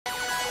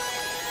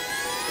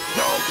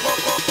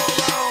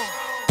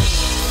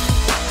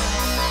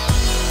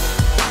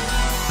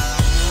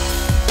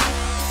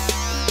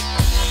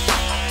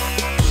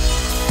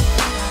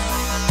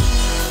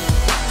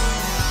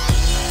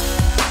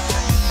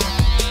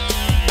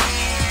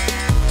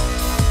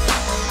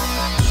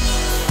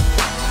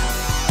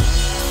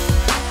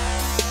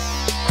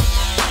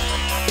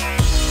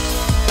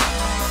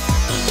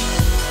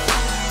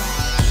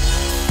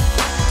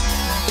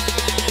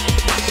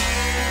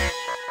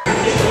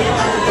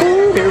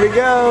we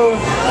go.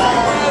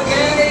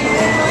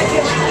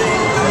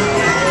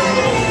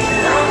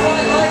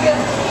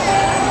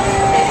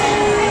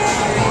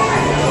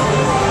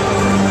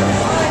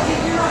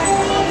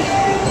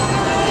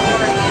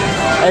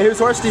 Hey, whose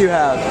horse do you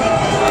have?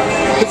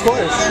 Whose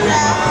horse?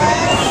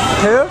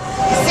 Who?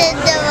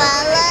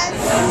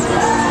 Cinderella's.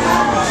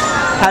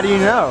 How do you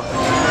know?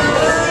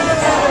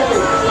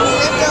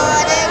 The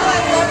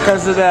golden.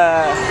 Because of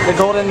the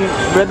golden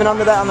ribbon on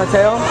the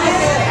tail?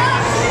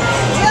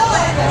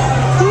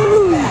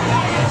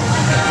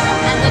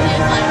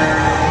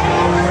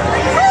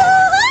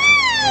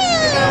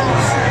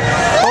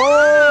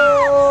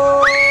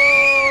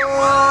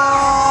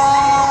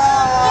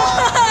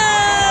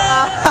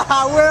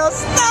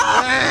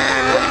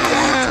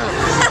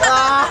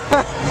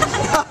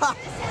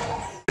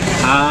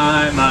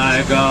 Hi,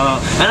 Michael.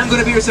 And I'm going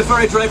to be your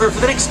safari driver for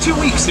the next 2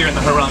 weeks here in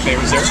the Harambe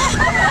Reserve.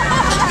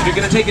 If you're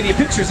going to take any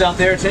pictures out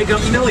there, take a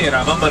million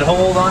of them, but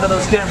hold on to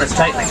those cameras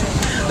tightly.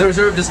 The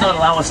reserve does not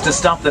allow us to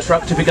stop the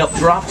truck to pick up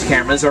dropped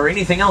cameras or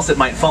anything else that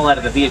might fall out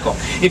of the vehicle.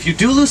 If you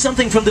do lose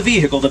something from the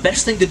vehicle, the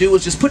best thing to do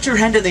is just put your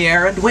hand in the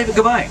air and wave it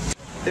goodbye.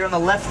 There on the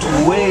left,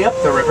 way up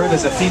the river,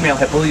 there's a female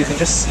hippo. You can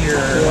just see her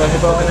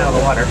poking out of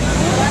the water.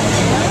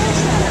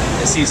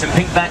 I see some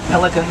pink-backed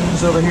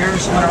pelicans over here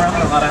swimming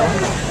around on that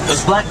island.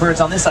 Those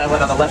blackbirds on this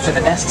island on the left in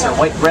the nests are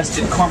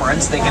white-breasted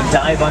cormorants. They can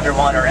dive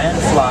underwater and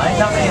fly.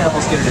 Not many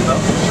animals get to do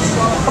both.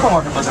 A couple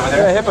more hippos over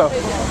there. Yeah, hippo.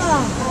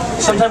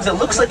 Sometimes it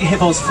looks like a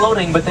hippo's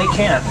floating, but they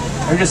can't.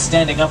 They're just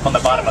standing up on the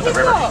bottom of the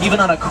river. Even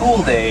on a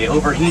cool day,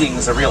 overheating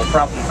is a real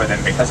problem for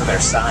them because of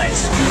their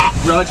size.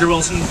 Roger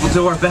Wilson, we'll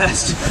do our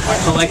best.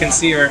 All I can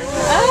see are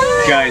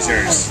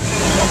geysers.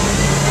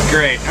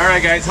 Great. All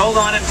right, guys, hold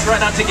on and try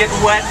not to get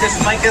wet. This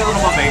might get a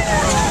little bumpy.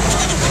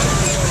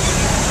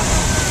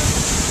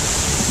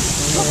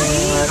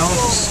 I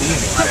don't see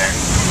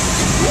anything.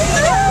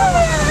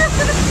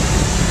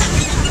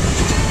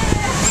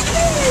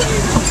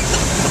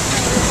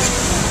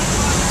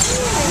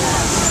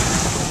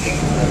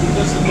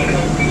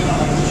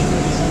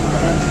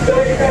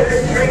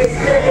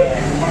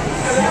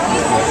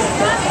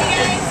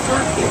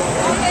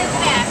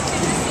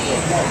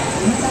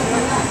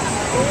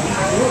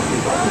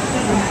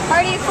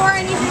 Party of 4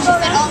 and you can go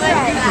all the way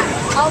around.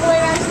 All the way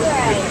around to the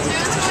right.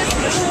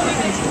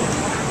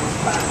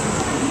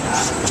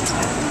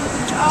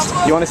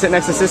 You want to sit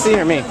next to Sissy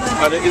or me? You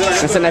want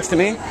to sit next to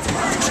me?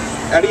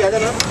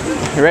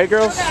 You ready,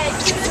 girls?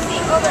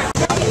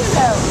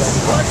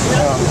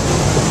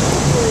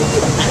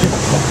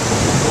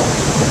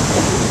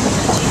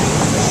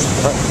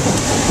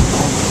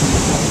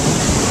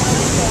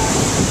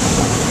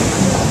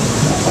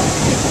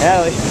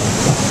 Allie.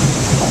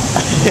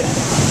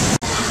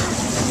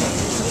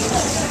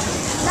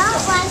 Not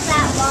like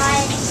that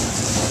one.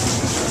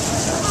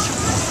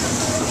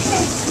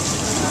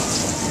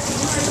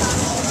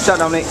 Shut up,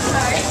 Dominique.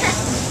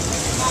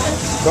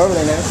 Go over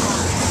there now.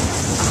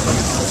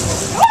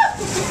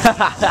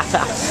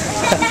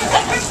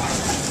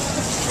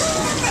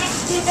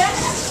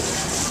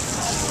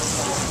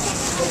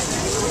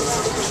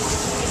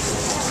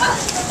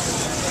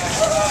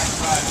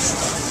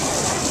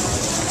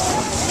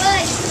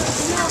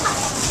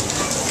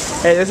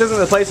 Hey, this isn't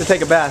the place to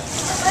take a bath.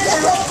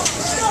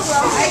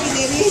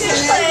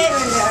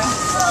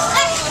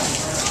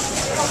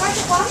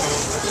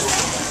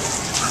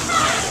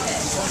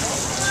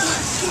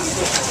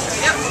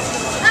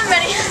 I'm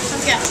ready.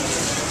 Let's go.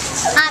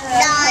 I'm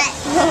not.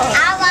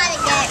 I want to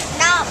get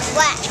not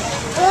wet.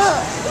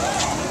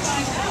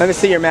 Let me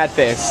see your mad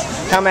face.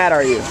 How mad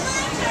are you?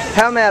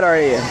 How mad are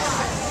you?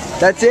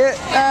 That's it?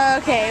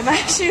 Okay, my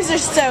shoes are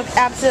soaked.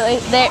 Absolutely,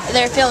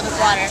 they're filled with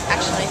water.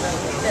 Actually,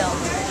 filled.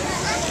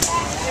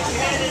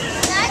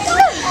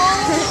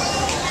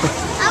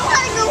 I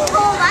want to go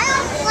home. I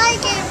don't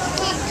like it.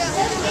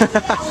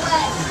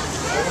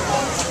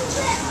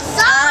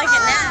 I like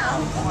it now.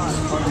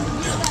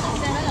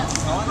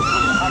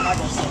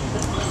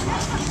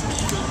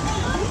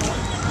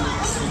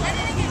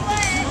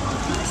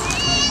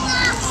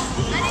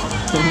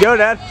 Go,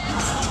 Dad.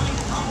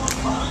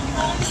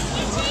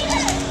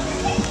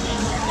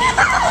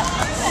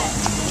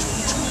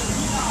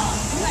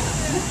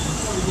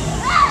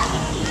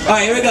 All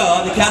right, here we go.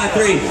 On the count of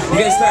 3, you're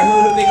gonna start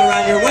hula-hooping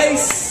around your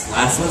waist.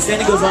 Last one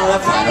standing goes on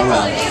that final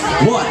round.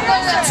 1,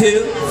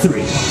 2,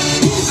 3.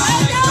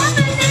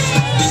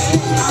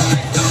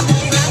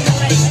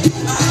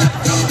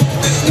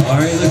 All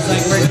right, looks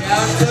like we're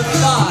down to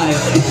 5.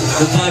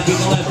 The 5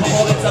 people left. Come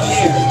hold it up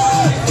here.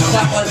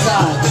 Tap one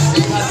side.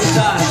 Tap the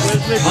side.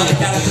 On the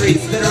count of 3,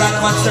 spin around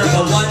in one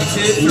circle. 1,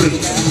 2,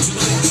 3.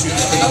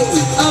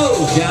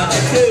 Oh, down to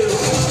 2.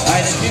 All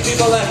right, there's 2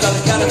 people left. On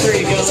the count of 3,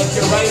 you're gonna lift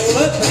your right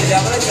foot, put it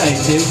down when I tell you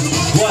to.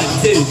 1,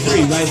 2,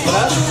 3. Right foot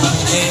up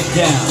and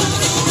down.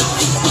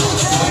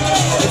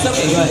 It's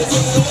okay. Go ahead.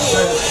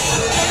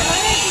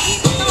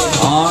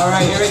 All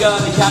right, here we go.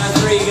 On the count of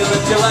 3, you're gonna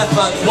lift your left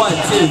foot. 1,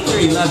 2,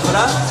 3. Left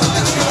foot up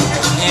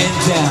and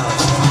down.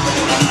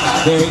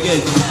 Very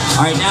good.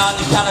 All right, now on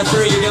the count of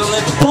 3, you're gonna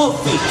lift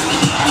both feet.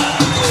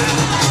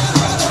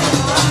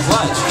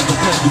 What?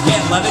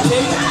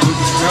 levitate?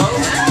 No?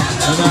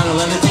 Don't know how to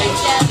levitate?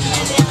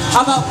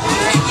 How about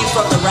hanging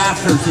from the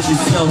rafters if you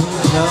still,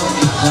 no?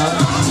 No?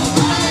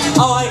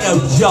 Oh, I know,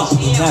 jump.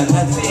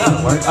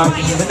 That'll work. All right,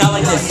 but not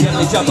like this. You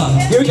have to jump up.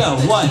 Here we go.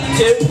 1,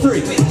 2,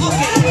 3. Very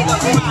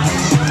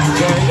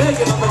good.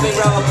 Give them a big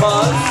round of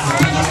applause.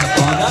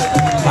 Well done.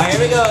 All right,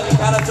 here we go. On the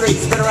count of 3,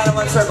 spin around in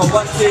one circle.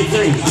 1, 2,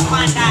 3.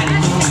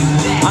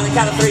 On the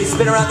count of 3,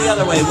 spin around the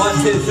other way.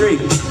 1, 2, 3.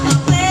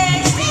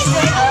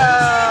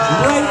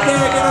 Right there.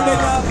 Give her a big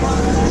round of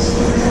applause.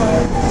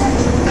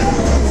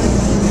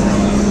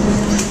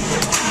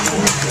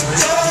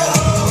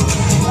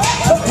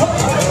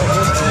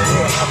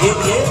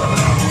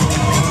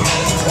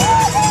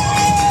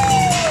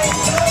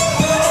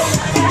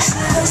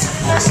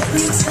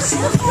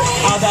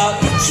 How about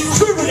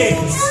scribble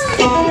dance?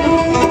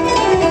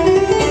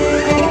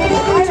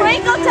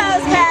 Twinkle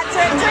toes,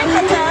 Patrick.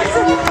 Twinkle toes.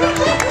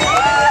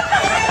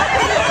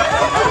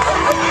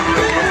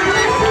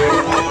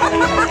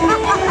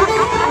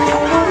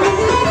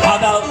 How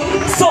about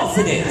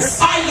salsa dance?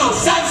 I know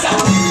salsa.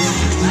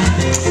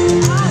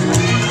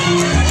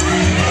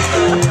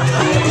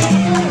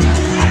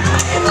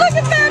 Look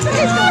at Patrick.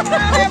 He's going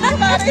around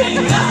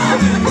everybody.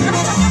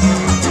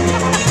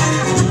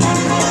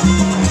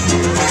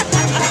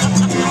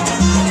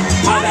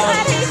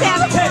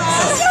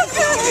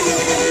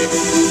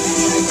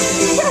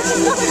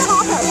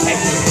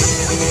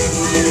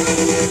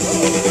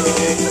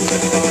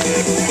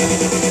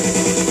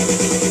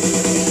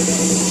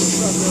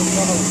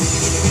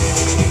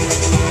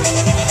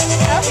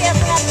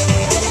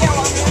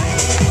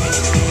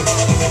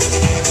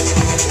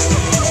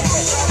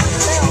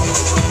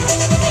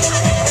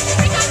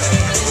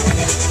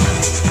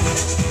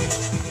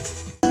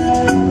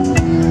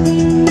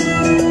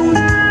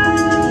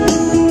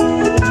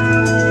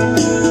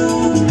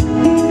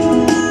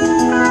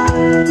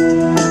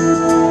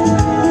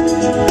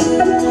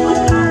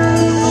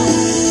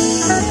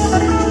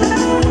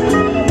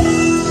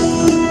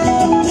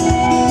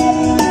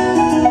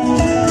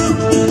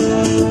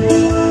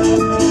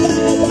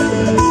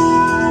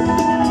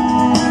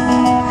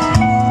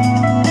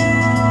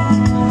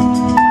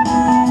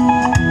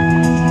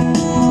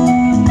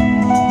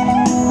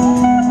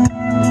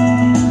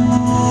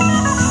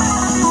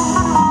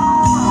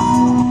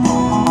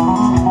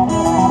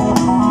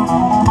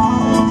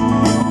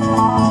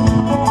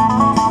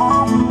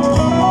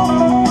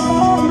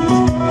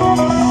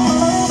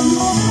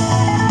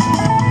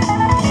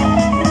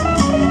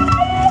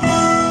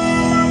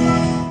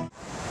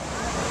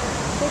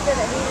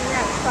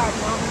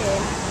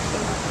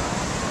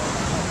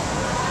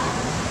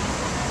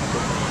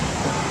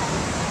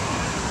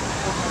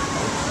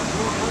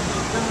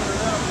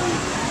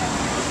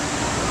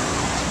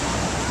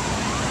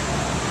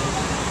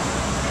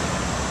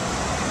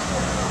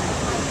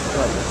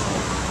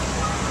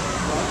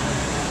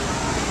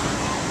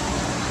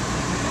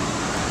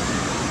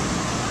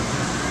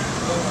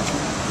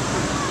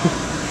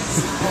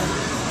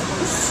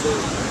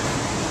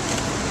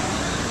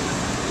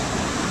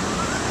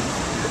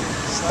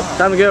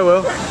 Time to go,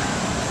 Will.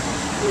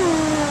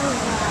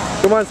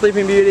 Come on,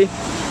 Sleeping Beauty.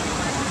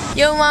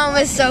 Your mom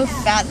was so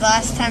fat the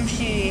last time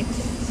she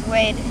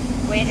weighed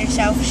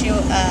herself. She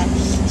was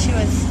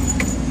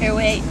her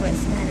weight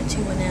was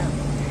 90210.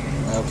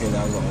 Okay,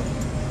 that was all.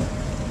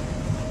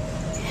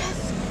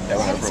 That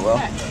went over well.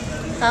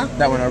 Huh?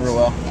 That went over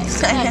well.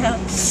 I know.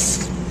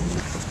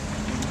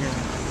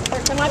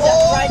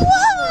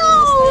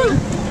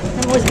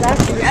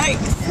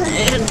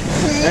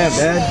 Yeah,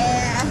 Dad.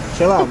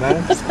 Chill out,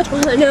 man.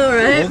 I know,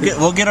 right?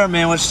 We'll get our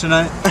sandwich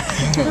tonight.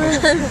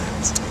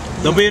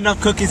 There'll be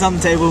enough cookies on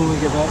the table when we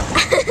get back.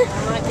 There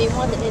might be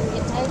one that didn't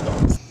get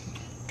taken.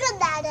 Good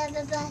night,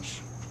 everybody.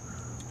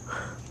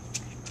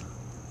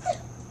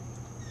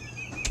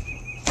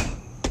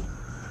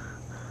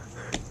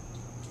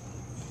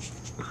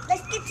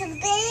 Let's get some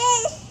bed.